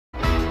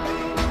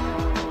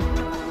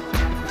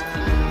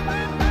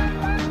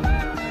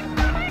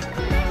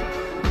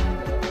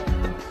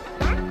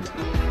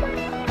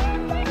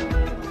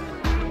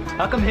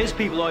How come his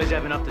people always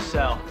have enough to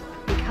sell?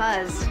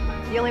 Because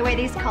the only way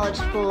these college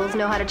fools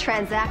know how to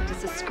transact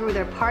is to screw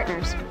their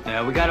partners.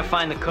 Yeah, we gotta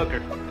find the cooker.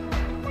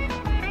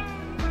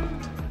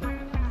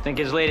 Think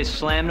his latest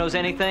slam knows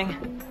anything?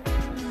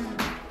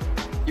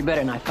 You're better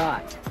than I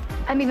thought.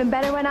 I'm even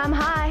better when I'm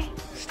high.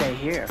 Stay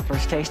here.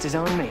 First taste is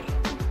on me.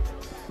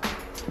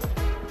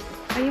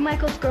 Are you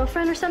Michael's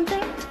girlfriend or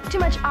something? Too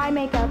much eye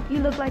makeup. You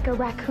look like a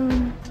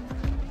raccoon.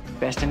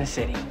 Best in the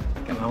city.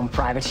 Got my own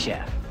private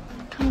chef.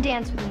 Come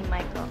dance with me,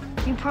 Michael.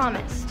 You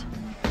promised.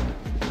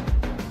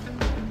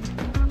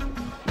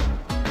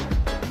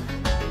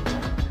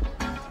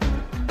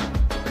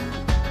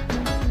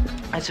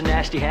 That's a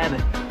nasty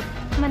habit.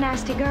 I'm a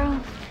nasty girl.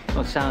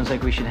 Well, it sounds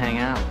like we should hang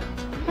out.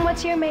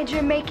 What's your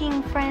major?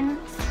 Making friends?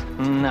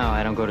 No,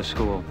 I don't go to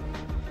school.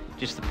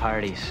 Just the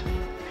parties.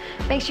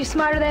 Makes you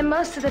smarter than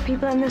most of the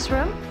people in this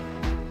room.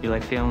 You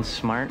like feeling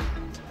smart?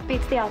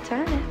 Beats the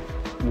alternative.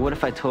 What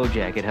if I told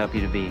you I could help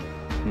you to be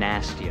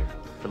nastier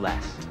for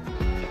less?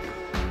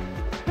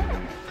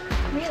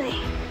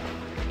 Really?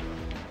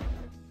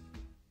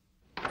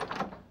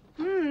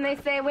 They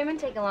say women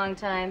take a long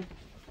time.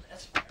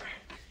 That's fair.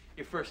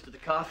 You're first to the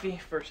coffee,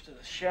 first to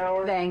the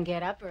shower. Then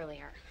get up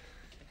earlier.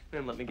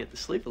 And let me get to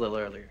sleep a little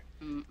earlier.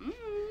 Mm-mm.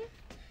 You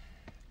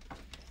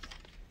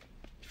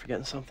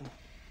forgetting something?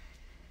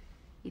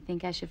 You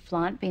think I should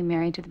flaunt being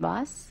married to the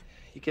boss?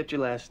 You kept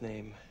your last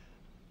name.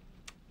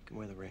 You can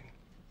wear the ring.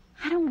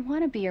 I don't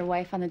want to be your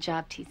wife on the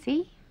job,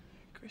 TC.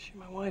 Chris,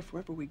 you're my wife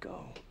wherever we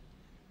go.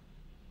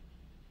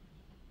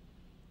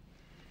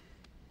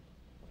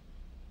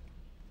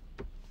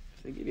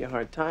 If they give you a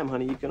hard time,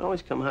 honey, you can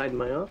always come hide in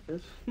my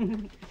office.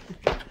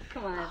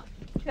 Come on,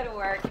 go to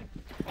work.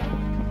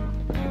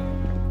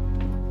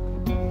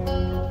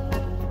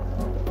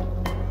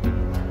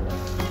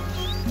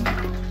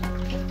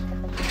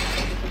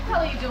 How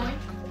are you doing?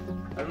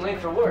 I'm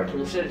late for work, and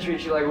you said to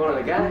treat you like one of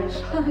the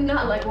guys.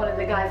 Not like one of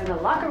the guys in the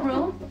locker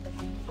room.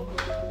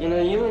 You know,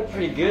 you look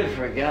pretty good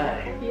for a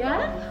guy.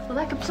 Yeah? Well,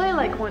 I could play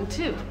like one,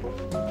 too.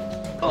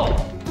 Oh.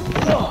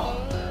 Oh.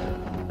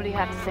 What do you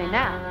have to say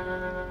now?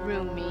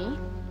 Room me?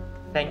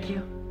 Thank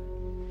you.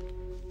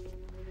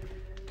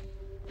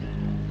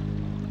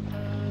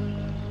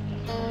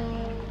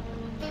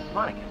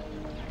 Monica,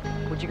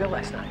 where'd you go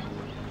last night?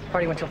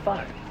 Party went till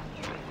 5.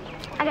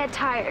 I got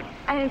tired.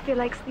 I didn't feel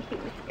like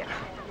sleeping with you.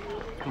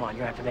 Come on, you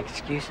don't have to make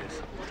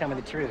excuses. Tell me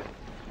the truth.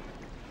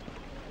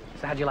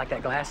 So how'd you like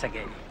that glass I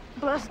gave you?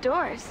 Blows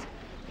doors.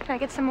 Can I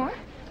get some more?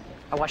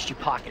 I watched you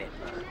pocket it.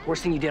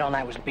 Worst thing you did all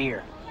night was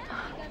beer.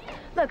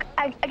 Look,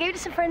 I gave it to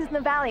some friends in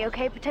the valley,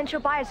 okay? Potential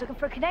buyers looking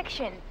for a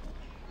connection.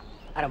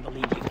 I don't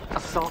believe you.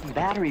 Assault and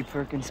battery,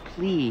 Perkins.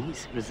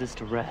 Please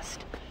resist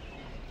arrest.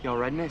 You all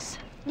right, miss?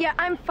 Yeah,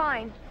 I'm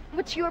fine.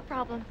 What's your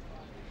problem?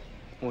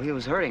 Well, he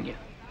was hurting you.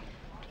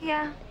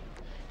 Yeah.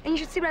 And you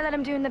should see what I let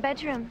him do in the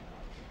bedroom.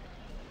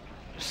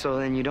 So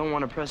then you don't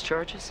want to press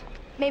charges?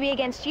 Maybe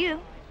against you.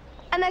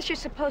 Unless you're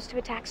supposed to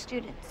attack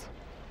students.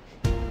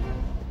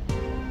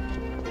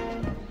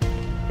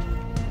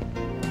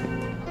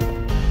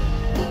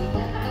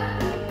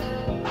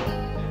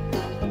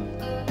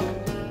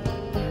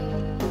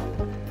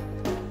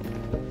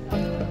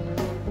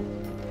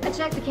 I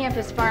checked the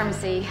campus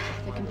pharmacy.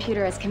 The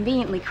computer has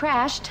conveniently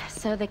crashed,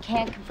 so they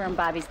can't confirm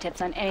Bobby's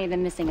tips on any of the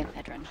missing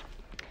ephedrine.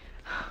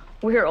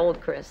 We're old,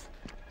 Chris.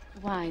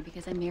 Why?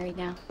 Because I'm married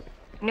now?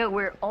 No,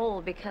 we're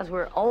old because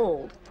we're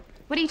old.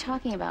 What are you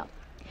talking about?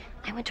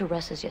 I went to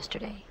Russ's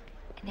yesterday,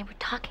 and they were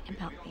talking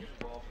about me.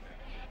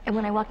 And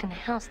when I walked in the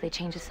house, they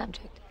changed the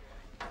subject.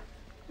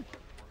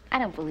 I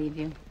don't believe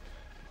you.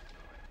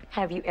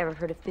 Have you ever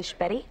heard of Fish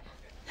Betty?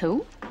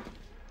 Who?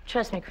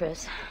 Trust me,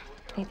 Chris.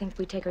 They think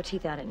we take our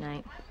teeth out at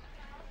night.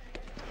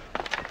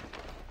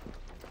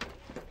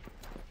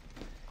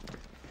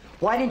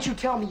 Why didn't you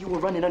tell me you were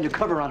running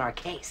undercover on our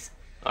case?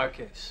 Our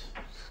case.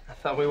 I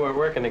thought we weren't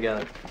working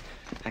together.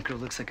 That girl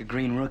looks like a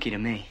green rookie to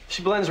me.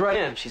 She blends right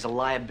in. She's a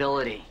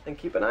liability. Then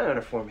keep an eye on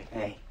her for me.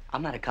 Hey,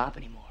 I'm not a cop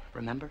anymore,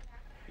 remember?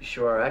 You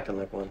sure are acting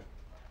like one.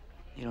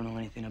 You don't know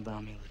anything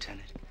about me,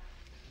 Lieutenant.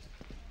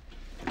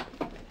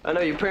 I know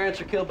your parents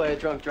were killed by a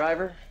drunk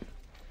driver.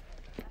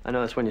 I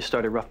know that's when you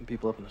started roughing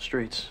people up in the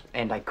streets.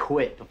 And I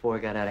quit before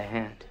it got out of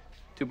hand.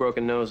 2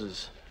 broken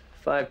noses,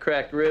 5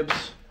 cracked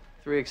ribs,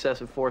 3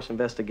 excessive force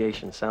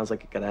investigations. Sounds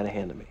like it got out of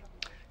hand to me.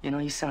 You know,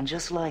 you sound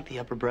just like the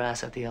upper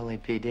brass at the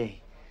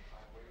L.A.P.D.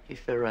 You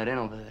fit right in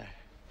over there.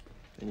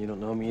 And you don't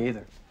know me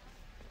either.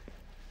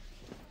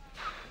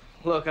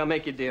 Look, I'll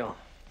make you a deal.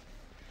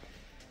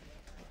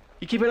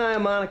 You keep an eye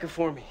on Monica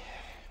for me.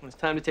 When it's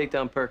time to take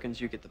down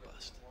Perkins, you get the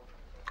bust.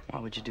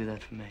 Why would you do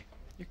that for me?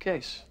 Your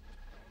case.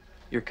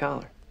 Your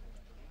collar.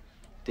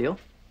 Deal?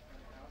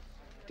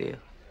 Deal.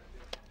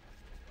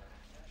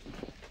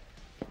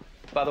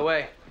 By the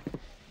way,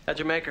 how'd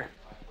you make her?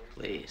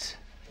 Please.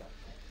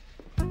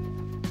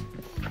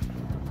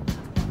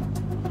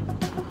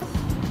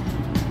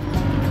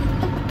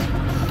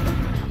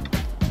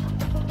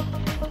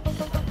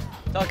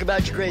 Talk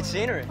about your great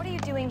scenery. What are you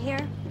doing here?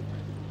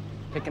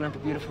 Picking up a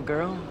beautiful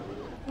girl?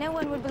 No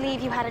one would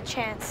believe you had a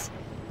chance.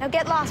 Now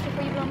get lost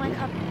before you blow my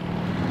cover.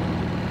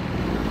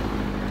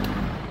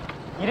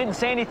 You didn't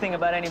say anything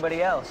about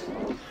anybody else.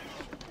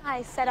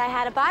 I said I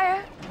had a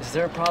buyer. Is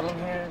there a problem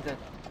here?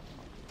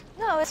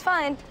 No, it's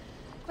fine.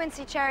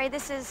 Quincy, Cherry,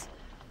 this is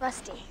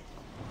Rusty.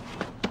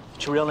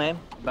 What's your real name?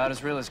 About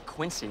as real as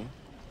Quincy.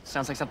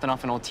 Sounds like something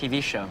off an old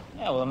TV show.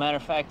 Yeah, well, a matter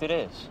of fact, it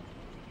is.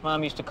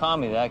 Mom used to call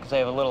me that because I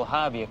have a little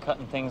hobby of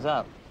cutting things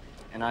up.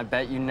 And I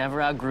bet you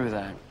never outgrew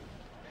that.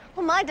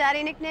 Well, my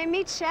daddy nicknamed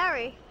me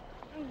Cherry.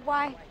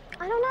 Why?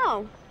 I don't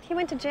know. He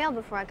went to jail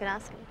before I could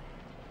ask him.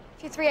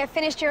 If you three have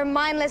finished your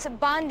mindless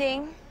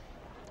bonding,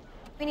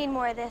 we need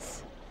more of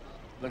this.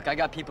 Look, I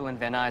got people in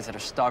Van Nuys that are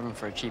starving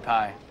for a cheap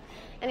high.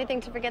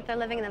 Anything to forget they're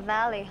living in the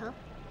valley, huh?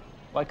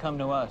 Why come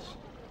to us?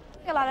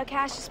 We got a lot of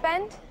cash to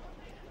spend.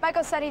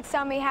 Michael said he'd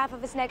sell me half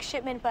of his next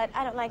shipment, but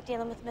I don't like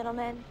dealing with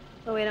middlemen.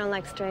 But we don't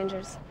like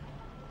strangers.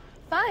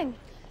 Fine.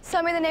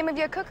 Sell me the name of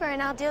your cooker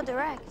and I'll deal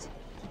direct.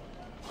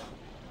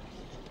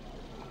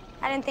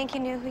 I didn't think you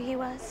knew who he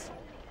was.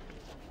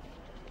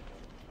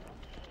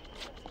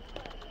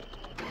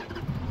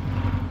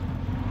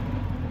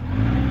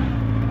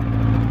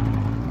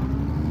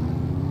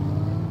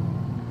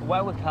 Why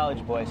would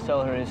college boys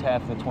sell her his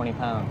half of the 20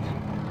 pounds?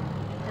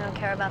 I don't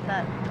care about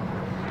that.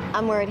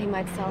 I'm worried he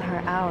might sell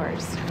her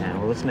ours. Yeah,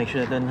 well, let's make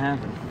sure that doesn't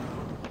happen.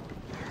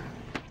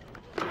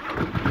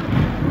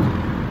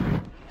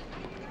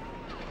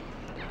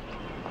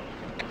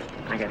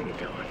 I gotta get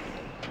going.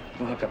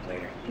 We'll hook up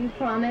later. You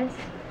promise?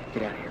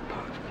 Get out of here,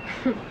 Pop.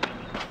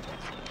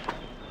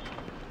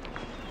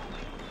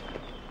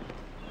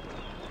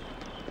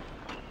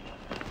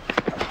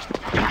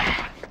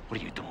 What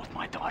are you doing with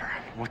my daughter?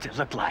 What's it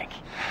look like?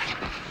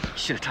 You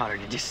should have taught her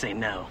to just say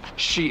no.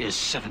 She is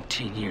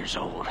 17 years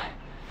old.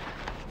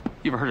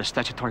 You ever heard of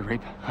statutory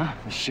rape? Huh?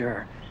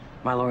 Sure.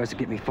 My lawyers will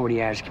get me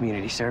 40 hours of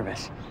community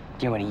service.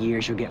 Do you know how many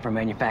years you'll get for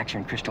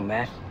manufacturing crystal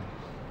meth?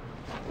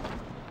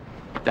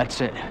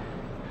 That's it.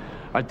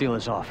 Our deal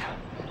is off.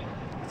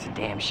 It's a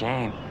damn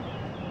shame.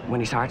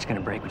 Winnie's heart's gonna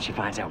break when she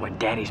finds out what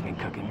Daddy's been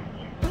cooking.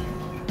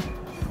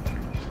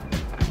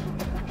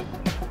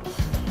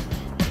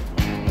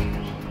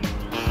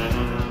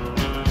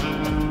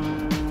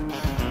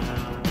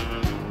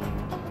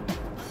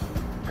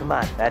 Come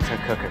on, that's her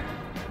cooker.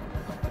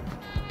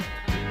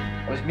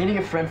 I was meeting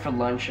a friend for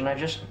lunch and I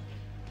just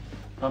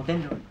bumped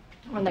into her.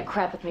 Run that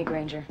crap with me,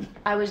 Granger.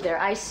 I was there.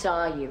 I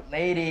saw you.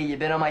 Lady, you've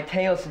been on my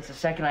tail since the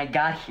second I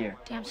got here.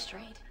 Damn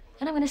straight.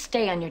 And I'm gonna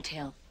stay on your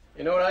tail.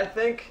 You know what I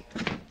think?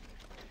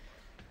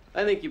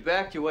 I think you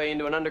backed your way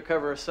into an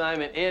undercover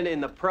assignment, and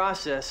in the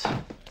process,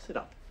 sit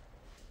up.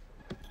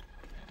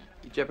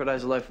 You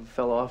jeopardized the life of a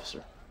fellow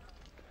officer.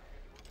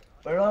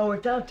 But it all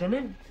worked out, didn't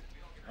it?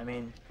 I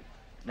mean,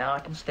 now I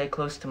can stay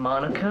close to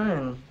Monica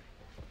and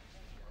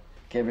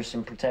give her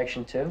some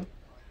protection, too.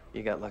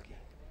 You got lucky.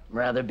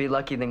 Rather be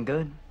lucky than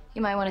good.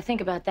 You might want to think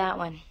about that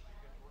one.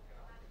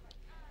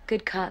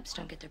 Good cops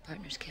don't get their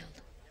partners killed.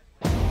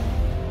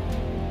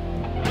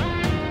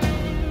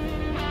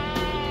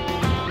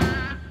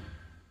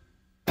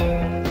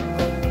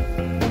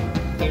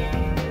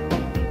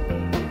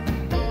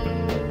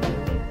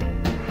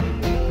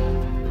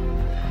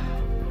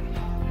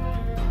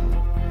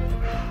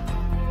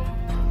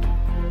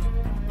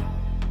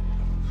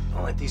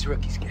 Don't let these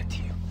rookies get to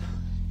you.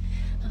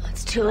 Oh,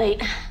 it's too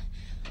late.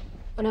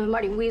 One of them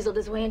already weaseled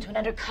his way into an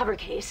undercover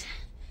case.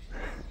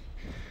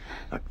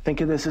 Look,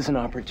 think of this as an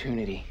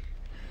opportunity.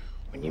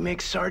 When you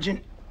make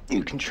sergeant,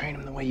 you can train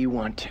him the way you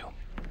want to.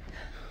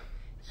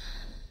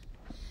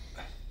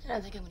 I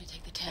don't think I'm gonna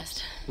take the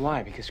test.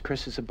 Why? Because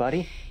Chris is a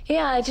buddy?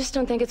 Yeah, I just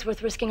don't think it's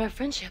worth risking our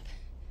friendship.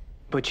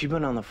 But you've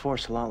been on the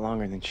force a lot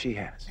longer than she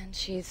has. And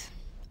she's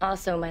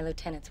also my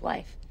lieutenant's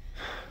wife.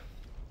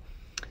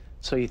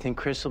 So you think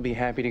Chris will be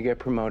happy to get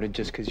promoted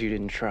just because you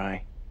didn't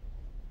try?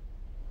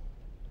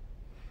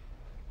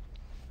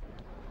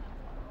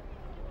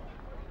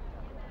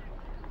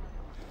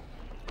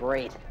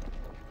 Great.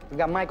 We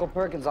got Michael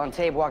Perkins on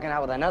tape walking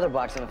out with another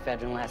box of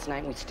ephedrine last night,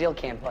 and we still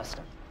can't bust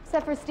him.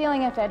 Except for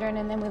stealing ephedrine,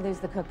 and then we lose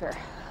the cooker.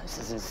 This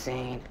is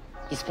insane.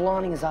 He's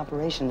flaunting his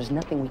operation. There's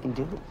nothing we can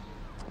do.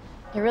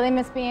 You really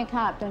miss being a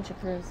cop, don't you,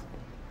 Cruz?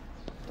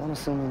 Don't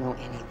assume you know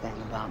anything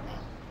about me.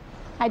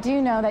 I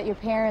do know that your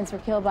parents were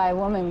killed by a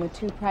woman with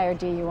 2 prior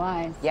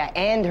DUIs. Yeah,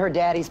 and her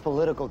daddy's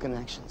political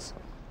connections.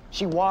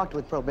 She walked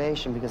with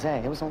probation because,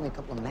 hey, it was only a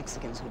couple of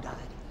Mexicans who died.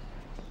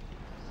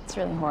 It's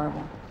really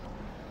horrible.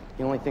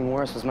 The only thing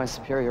worse was my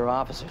superior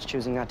officers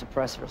choosing not to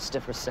press for a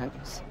stiffer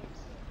sentence.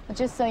 But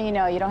just so you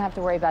know, you don't have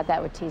to worry about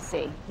that with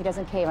TC. He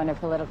doesn't cave under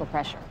political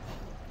pressure.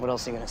 What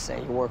else are you gonna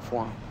say? You work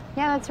for him.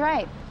 Yeah, that's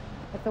right.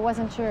 If it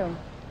wasn't true,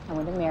 I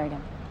wouldn't have married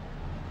him.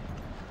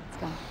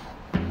 Let's go.